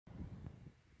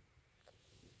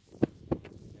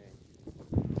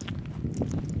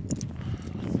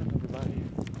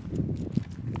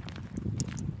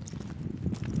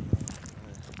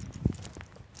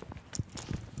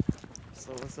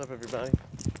What's up, everybody?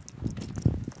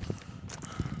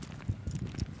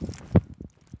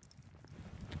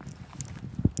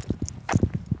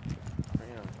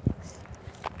 Crayon box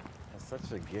has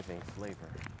such a giving flavor.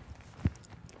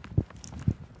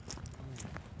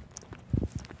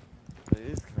 But it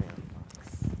is crayon box.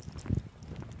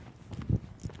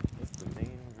 That's the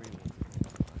main ingredient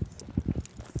of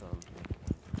crayon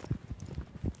box.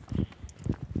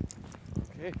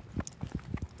 Okay.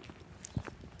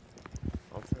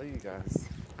 I'll tell you guys.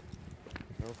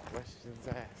 No questions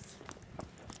asked.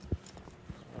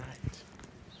 Alright.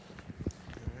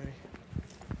 You ready?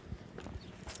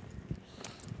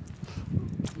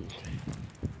 Okay.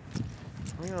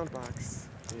 Crayon Box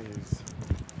is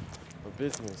a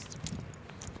business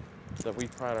that we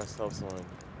pride ourselves on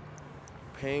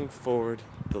paying forward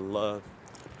the love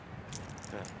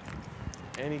that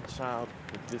any child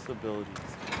with disabilities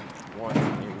wants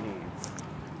and needs.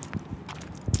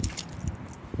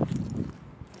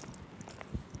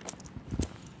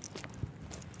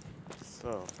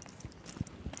 So,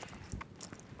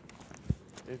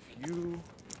 if you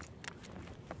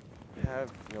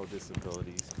have no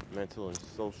disabilities, mental and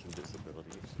social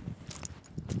disabilities,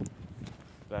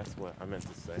 that's what I meant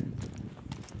to say.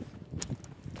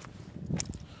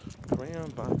 Crayon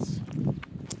Box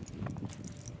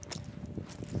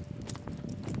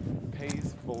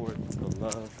pays forward the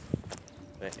love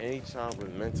that any child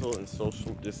with mental and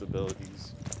social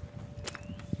disabilities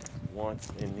wants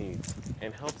and needs,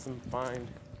 and helps them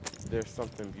find there's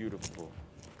something beautiful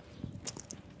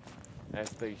as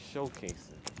they showcase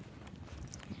it.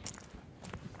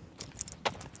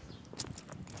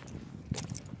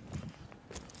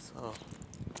 So,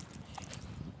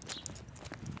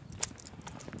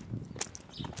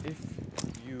 if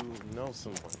you know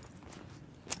someone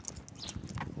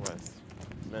who has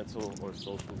mental or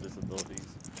social disabilities,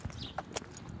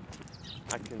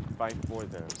 I can fight for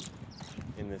them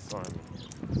in this army.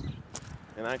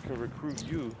 And I can recruit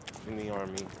you in the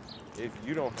army if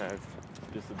you don't have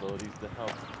disabilities to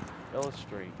help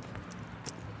illustrate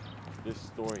this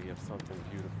story of something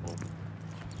beautiful.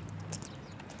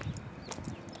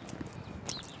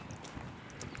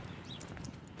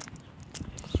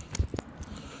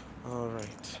 All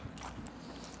right.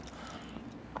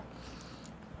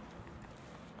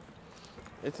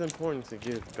 It's important to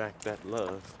give back that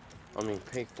love.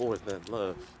 Pay forward that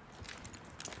love.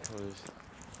 Because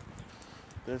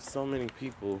there's so many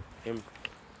people in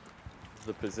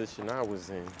the position I was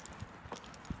in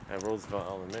at Roosevelt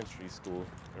Elementary School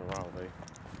in Raleigh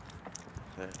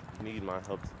that need my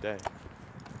help today.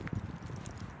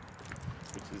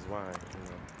 Which is why,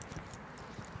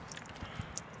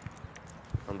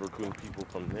 I'm recruiting people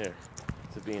from there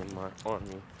to be in my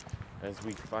army as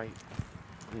we fight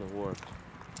in the war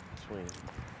between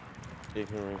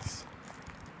ignorance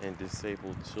and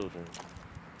disabled children.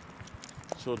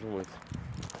 Children with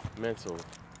mental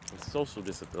and social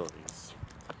disabilities.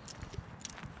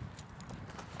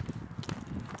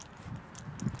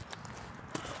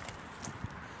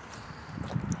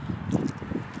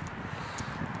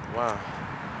 Wow.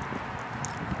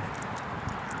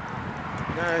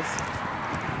 Guys,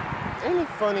 ain't it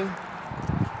funny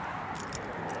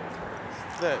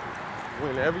that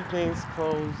when everything's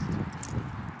closed,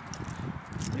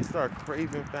 you start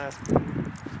craving fast food?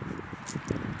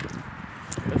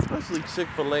 Especially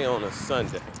Chick-Fil-A on a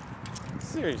Sunday.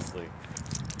 Seriously.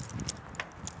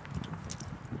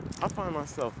 I find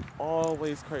myself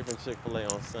always craving Chick-Fil-A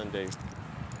on Sundays.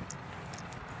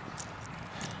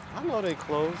 I know they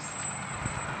closed.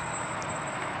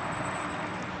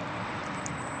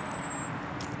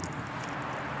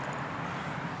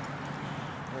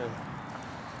 And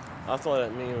I saw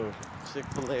that meme,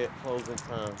 Chick-Fil-A at closing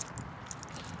time.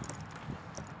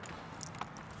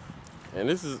 And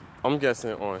this is, I'm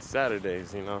guessing, on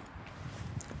Saturdays,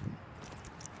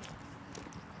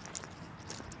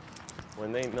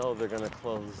 when they know they're gonna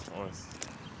close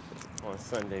on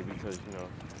Sunday because,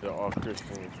 they're all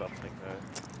Christian and stuff like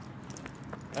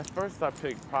that. At first I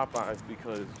picked Popeyes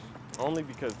only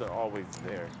because they're always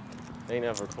there. They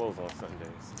never close on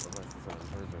Sundays unless it's an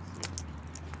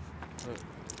emergency.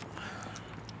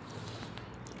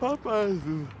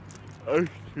 Popeyes is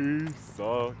actually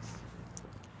sucks.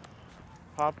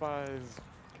 Popeye's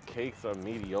cakes are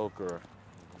mediocre.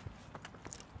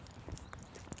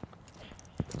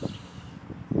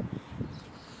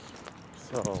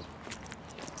 So,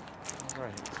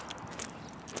 alright.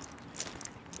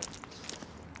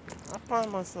 I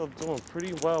find myself doing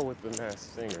pretty well with the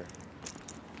Masked Singer.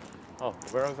 Oh,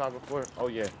 where was I before? Oh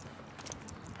yeah.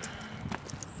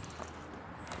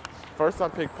 First I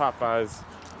picked Popeyes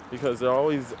because they're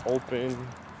always open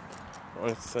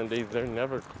on Sundays. They're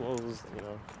never closed, you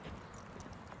know.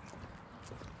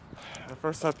 At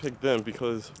first I picked them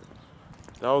because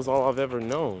that was all I've ever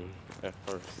known at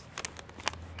first.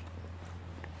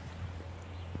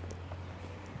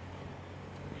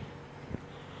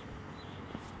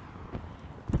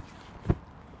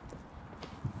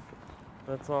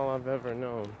 That's all I've ever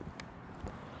known.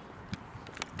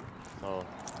 So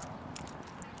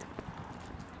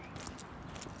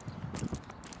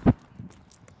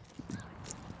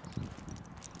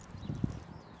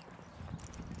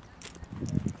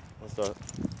what's up?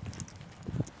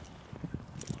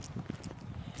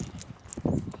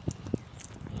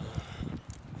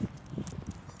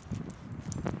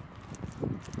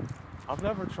 I've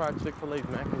never tried Chick-Fil-A's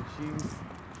mac and cheese,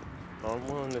 so I'm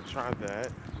willing to try that.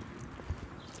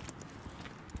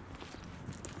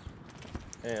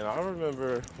 And I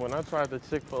remember when I tried the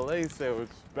Chick-fil-A sandwich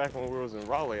back when we was in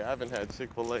Rahway. I haven't had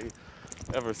Chick-fil-A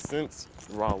ever since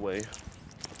Rahway.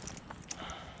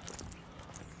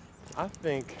 I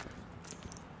think,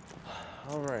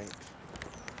 all right.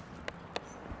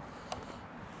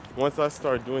 Once I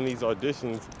start doing these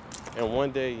auditions, and one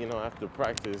day, you know, after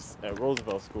practice at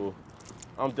Roosevelt School,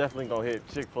 I'm definitely gonna hit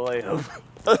Chick-fil-A up.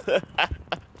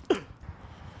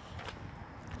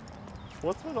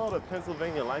 What's with all the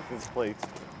Pennsylvania license plates?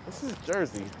 This is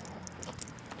Jersey.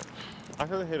 I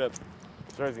could have hit up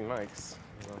Jersey Mike's,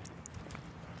 you know.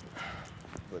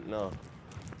 But no.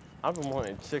 I've been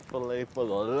wanting Chick-fil-A for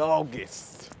the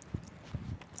longest.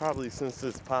 Probably since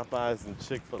this Popeyes and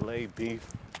Chick-fil-A beef.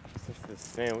 Since this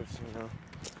sandwich, you know.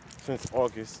 Since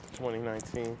August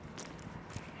 2019.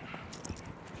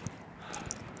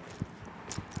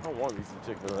 I want me some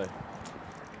Chick-fil-A. I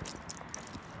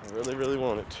really, really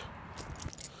want it.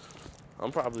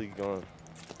 I'm probably going,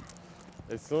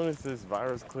 as soon as this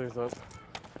virus clears up,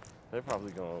 they're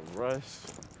probably going to rush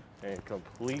and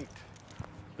complete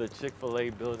the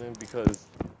Chick-fil-A building because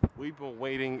we've been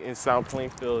waiting in South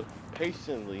Plainfield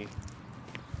patiently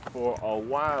for a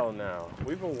while now.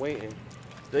 We've been waiting.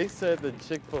 They said the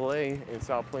Chick-fil-A in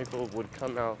South Plainfield would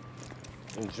come out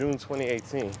in June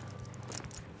 2018.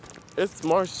 It's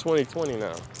March 2020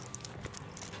 now.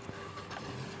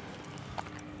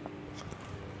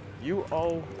 You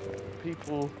owe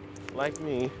people like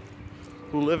me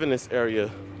who live in this area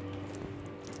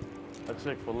a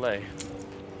Chick-fil-A.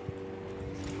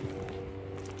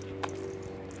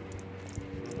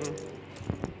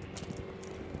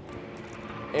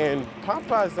 And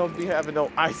Popeyes don't be having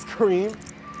no ice cream.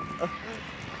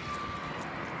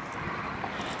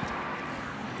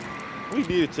 We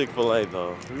need a Chick-fil-A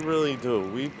though. We really do.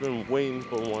 We've been waiting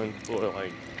for one for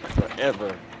like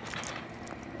forever.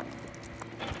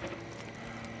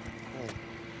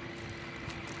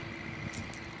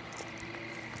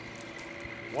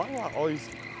 Why do I always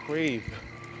crave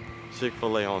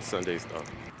Chick-fil-A on Sundays though?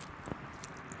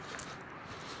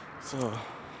 So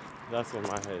that's where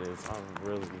my head is.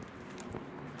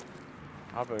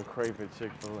 I've been craving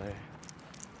Chick-fil-A.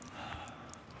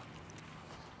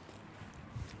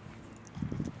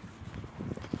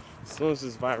 As soon as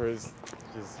this virus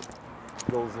just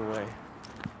goes away,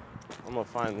 I'm gonna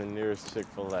find the nearest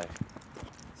Chick-fil-A.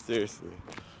 Seriously.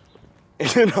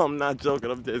 And I'm not joking,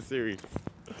 I'm dead serious.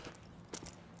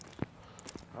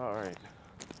 Alright.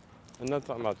 Enough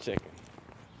talking about chicken.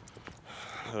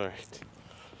 Alright.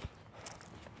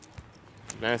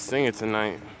 Man, singing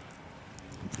tonight.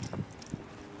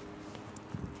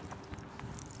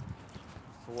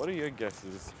 So what are your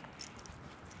guesses?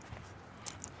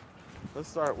 Let's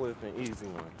start with an easy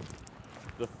one.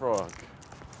 The Frog.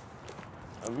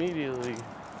 Immediately,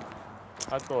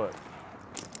 I thought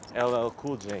LL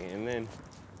Cool J, and then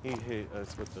he hit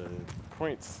us with the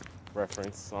Prince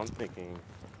reference, so I'm thinking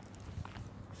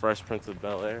Fresh Prince of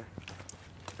Bel-Air.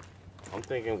 I'm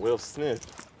thinking Will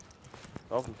Smith.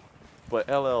 Oh, but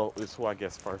LL is who I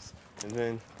guessed first. And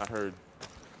then I heard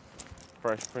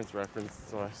Fresh Prince reference,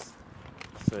 so I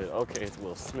said, okay, it's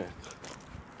Will Smith.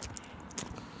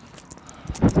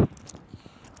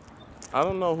 I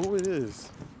don't know who it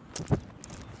is. But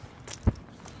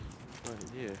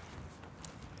yeah.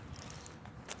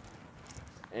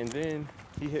 And then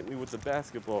he hit me with the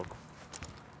basketball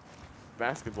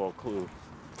clue.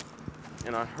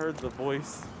 And I heard the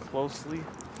voice closely.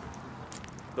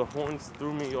 The horns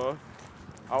threw me off.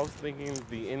 I was thinking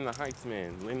the In the Heights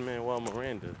man, Lin-Manuel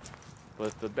Miranda.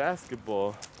 But the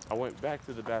basketball, I went back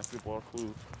to the basketball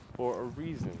clue for a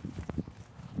reason.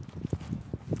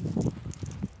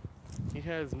 He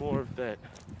has more of that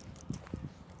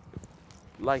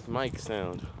like Mike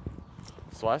sound.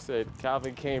 So I said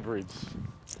Calvin Cambridge,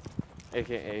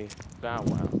 aka Bow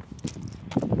Wow.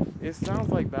 It sounds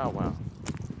like Bow Wow.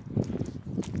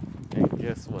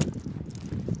 guess what?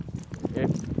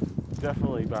 It's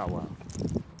definitely Bow Wow.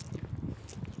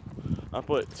 I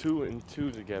put 2 and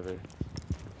 2 together.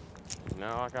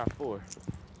 Now I got 4.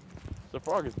 The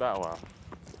frog is Bow Wow.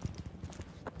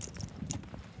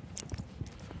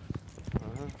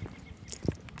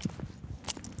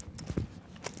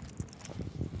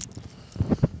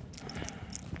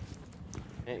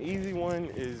 An easy one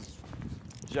is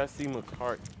Jesse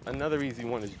McCartney. Another easy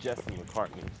one is Jesse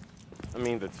McCartney. I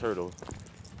mean the turtle.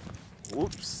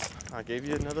 Whoops, I gave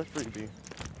you another freebie.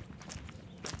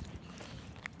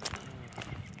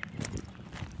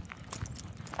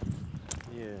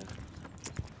 Yeah.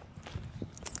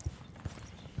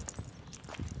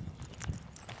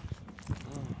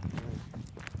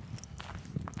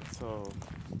 So,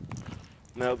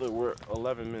 now that we're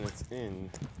 11 minutes in,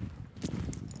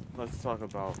 let's talk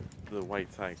about the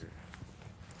white tiger.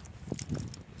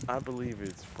 I believe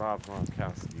it's Rob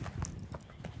Gronkowski.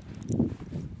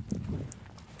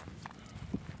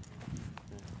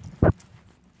 I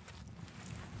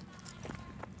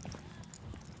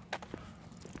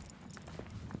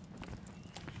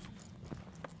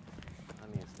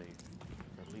need to stay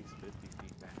at least 50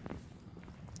 feet back.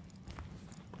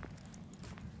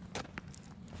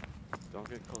 Don't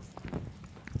get close to me.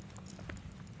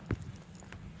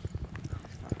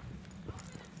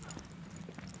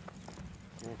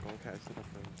 Gonna catch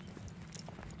nothing.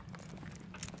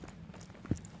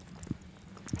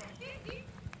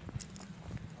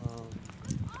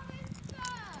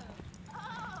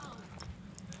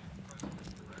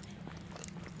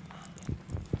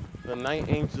 The night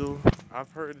angel,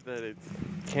 I've heard that it's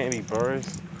Candy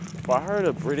Burris, but I heard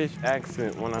a British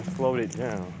accent when I slowed it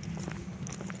down.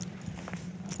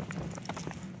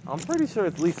 I'm pretty sure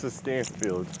it's Lisa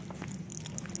Stansfield,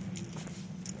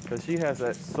 because she has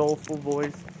that soulful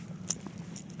voice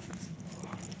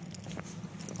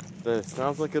that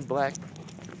sounds like a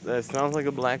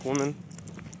black woman.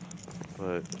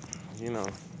 But you know,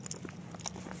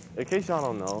 in case y'all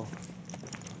don't know,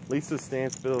 Lisa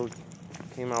Stansfield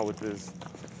came out with this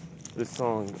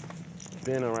song,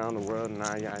 Been Around the World,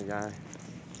 Nah Yeah Yeah.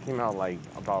 Came out like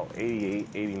about 88,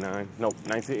 89, no,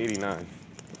 1989.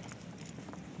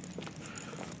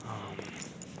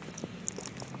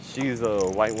 She's a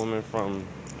white woman from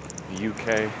the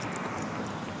UK.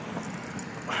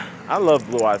 I love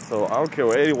Blue Eyed Soul. I don't care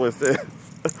what anyone says.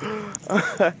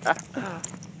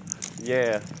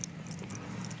 Yeah,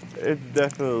 it's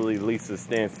definitely Lisa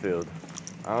Stansfield.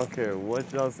 I don't care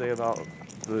what y'all say about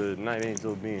the Night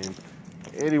Angel being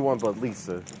anyone but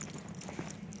Lisa.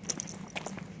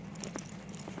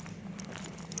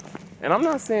 And I'm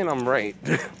not saying I'm right,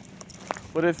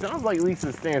 but it sounds like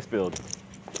Lisa Stansfield.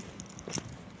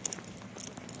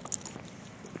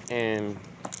 And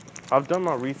I've done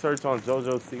my research on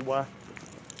JoJo Siwa,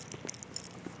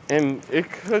 and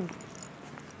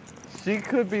she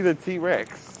could be the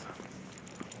T-Rex.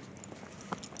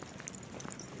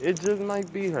 It just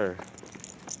might be her.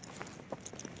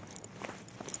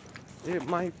 It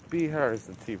might be her as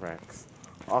the T-Rex.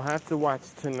 I'll have to watch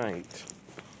tonight.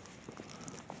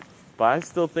 But I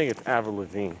still think it's Avril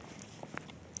Lavigne.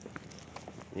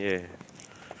 Yeah.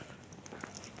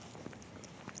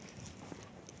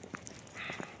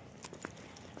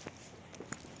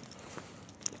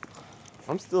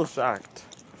 I'm still shocked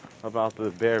about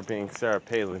the bear being Sarah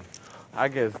Palin. I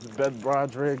guess Beth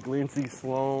Broderick, Lindsay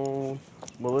Sloan,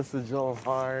 Melissa Joan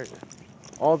Hart,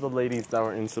 all the ladies that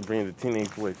were in Sabrina the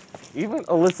Teenage Witch. Even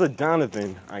Alyssa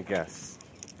Donovan, I guess.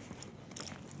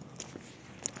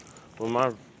 Well,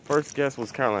 my first guess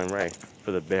was Caroline Ray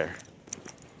for the bear.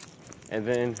 And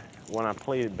then when I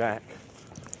played it back,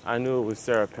 I knew it was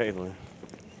Sarah Palin.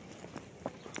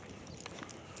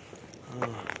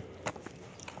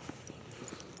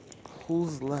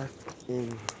 Who's left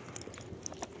in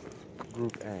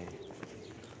Group A?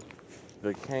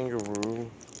 The Kangaroo.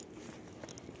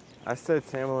 I said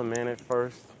Tamela Mann at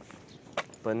first,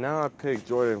 but now I picked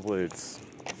Jordyn Woods.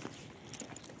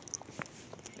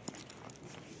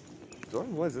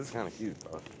 Jordyn Woods is kind of cute,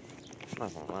 though. I'm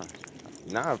not gonna lie.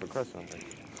 Now I have a crush on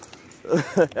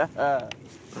her.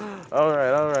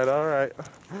 Alright.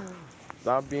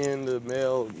 Stop being the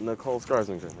male Nicole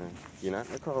Scarsminger, man. You're not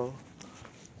Nicole.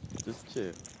 Just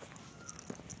chill.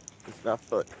 It's not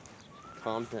fun.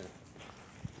 Calm down.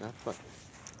 Not fun.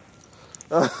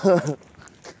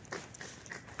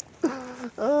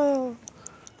 Oh.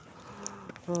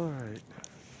 Alright.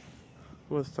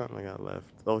 What's time I got left?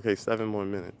 Okay, 7 more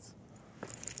minutes.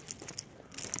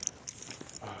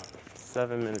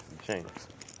 7 minutes to change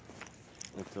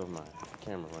until my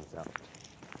camera runs out.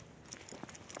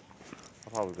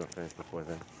 I'm probably gonna finish before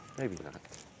then. Maybe not.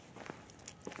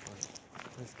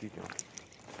 Let's keep going.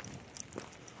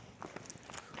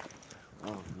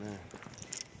 Oh man.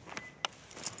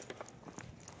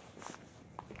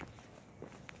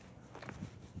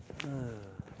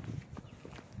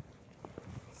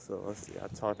 So let's see. I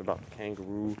talked about the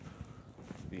kangaroo,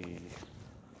 the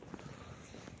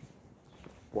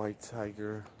white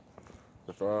tiger,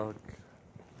 the frog,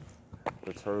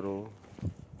 the turtle,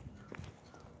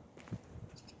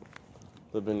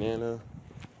 the banana.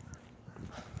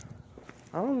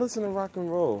 I don't listen to rock and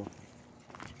roll.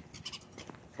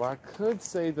 But I could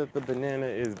say that the banana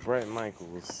is Bret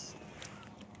Michaels.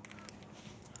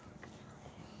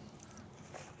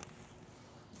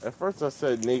 At first I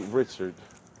said Nate Richert,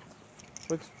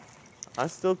 which I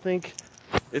still think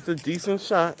it's a decent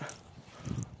shot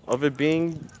of it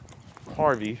being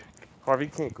Harvey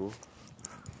Kinkle.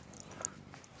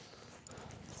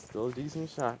 Still a decent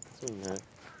shot between that.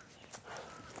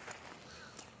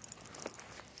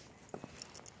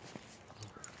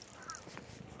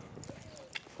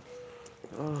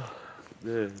 Oh,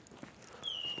 good.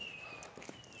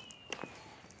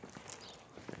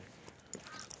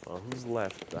 Well, who's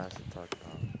left that I should talk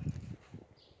about?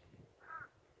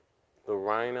 The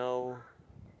Rhino,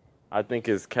 I think,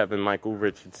 is Kevin Michael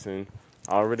Richardson.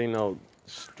 I already know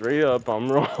straight up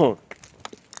I'm wrong.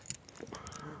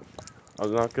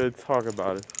 I'm not going to talk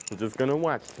about it. I'm just going to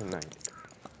watch tonight.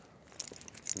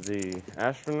 The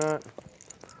Astronaut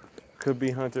could be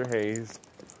Hunter Hayes,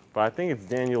 but I think it's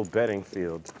Daniel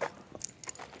Bedingfield.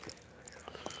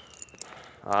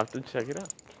 I'll have to check it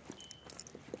out.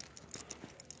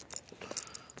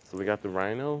 So we got the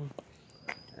Rhino,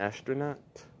 Astronaut,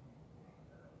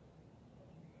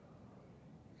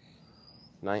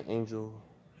 Night Angel,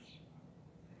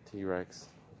 T-Rex.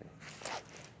 Okay.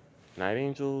 Night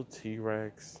Angel,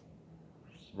 T-Rex,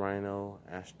 Rhino,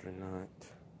 Astronaut,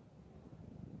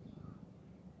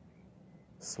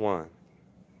 Swan,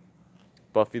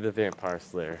 Buffy the Vampire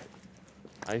Slayer.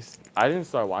 I didn't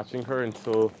start watching her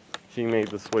until she made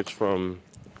the switch from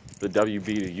the WB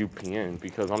to UPN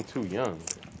because I'm too young.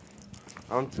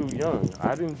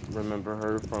 I didn't remember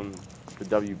her from the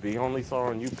WB. I only saw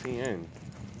her on UPN.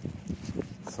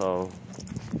 So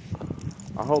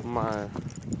I hope my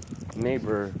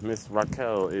neighbor, Miss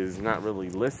Raquel, is not really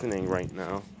listening right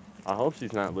now. I hope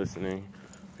she's not listening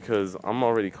because I'm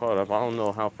already caught up. I don't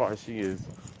know how far she is.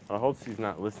 I hope she's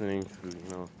not listening to,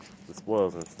 the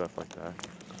spoils and stuff like that.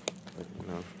 But,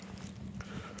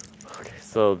 Okay,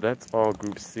 so that's all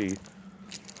Group C.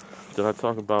 Did I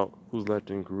talk about who's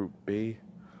left in Group B?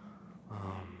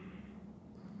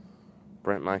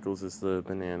 Bret Michaels is the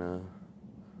banana.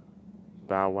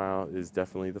 Bow Wow is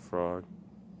definitely the frog.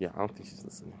 Yeah, I don't think she's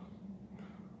listening.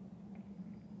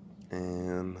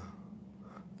 And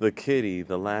the kitty,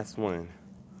 the last one,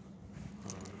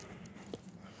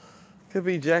 could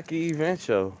be Jackie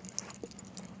Evancho.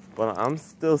 But I'm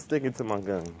still sticking to my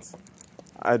guns.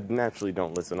 I naturally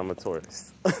don't listen. I'm a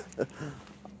tourist.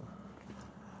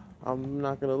 I'm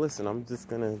not going to listen. I'm just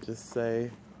going to say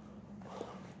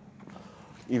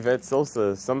Ivette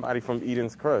Sosa, somebody from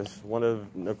Eden's Crush, one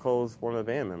of Nicole's former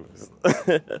band members.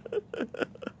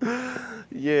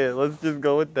 Yeah, let's just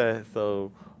go with that.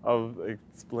 So I'll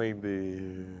explain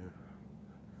the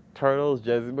Turtles,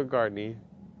 Jesse McCartney.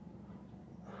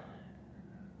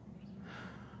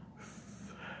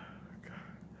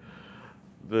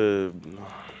 The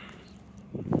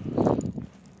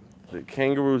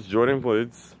Kangaroos, Jordyn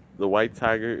Woods. The White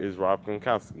Tiger is Rob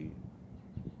Gronkowski.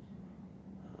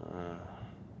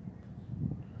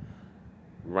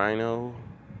 Rhino,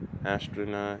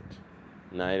 Astronaut,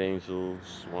 Night Angel,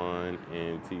 Swan,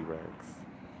 and T-Rex.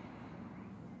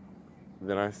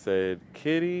 Then I said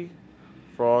kitty,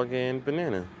 frog, and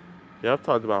banana. Yeah, I've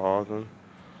talked about all of them.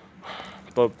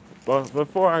 But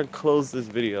before I close this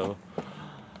video,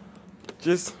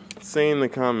 just say in the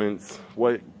comments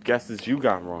what guesses you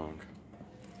got wrong.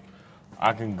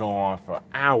 I can go on for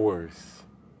hours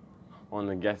on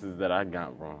the guesses that I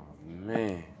got wrong.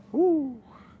 Man. Woo.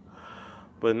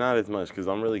 But not as much because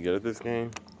I'm really good at this game.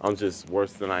 I'm just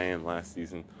worse than I am last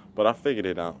season. But I figured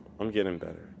it out. I'm getting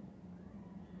better.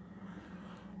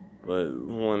 But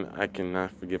one I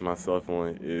cannot forgive myself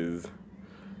on is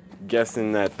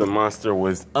guessing that the monster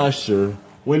was Usher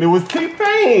when it was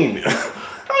T-Pain.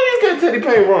 How you get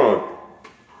T-Pain wrong?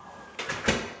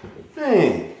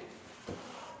 Man.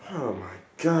 Oh my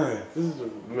God. This is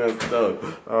messed up.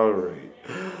 All right.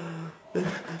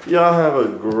 Y'all have a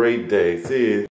great day. See you.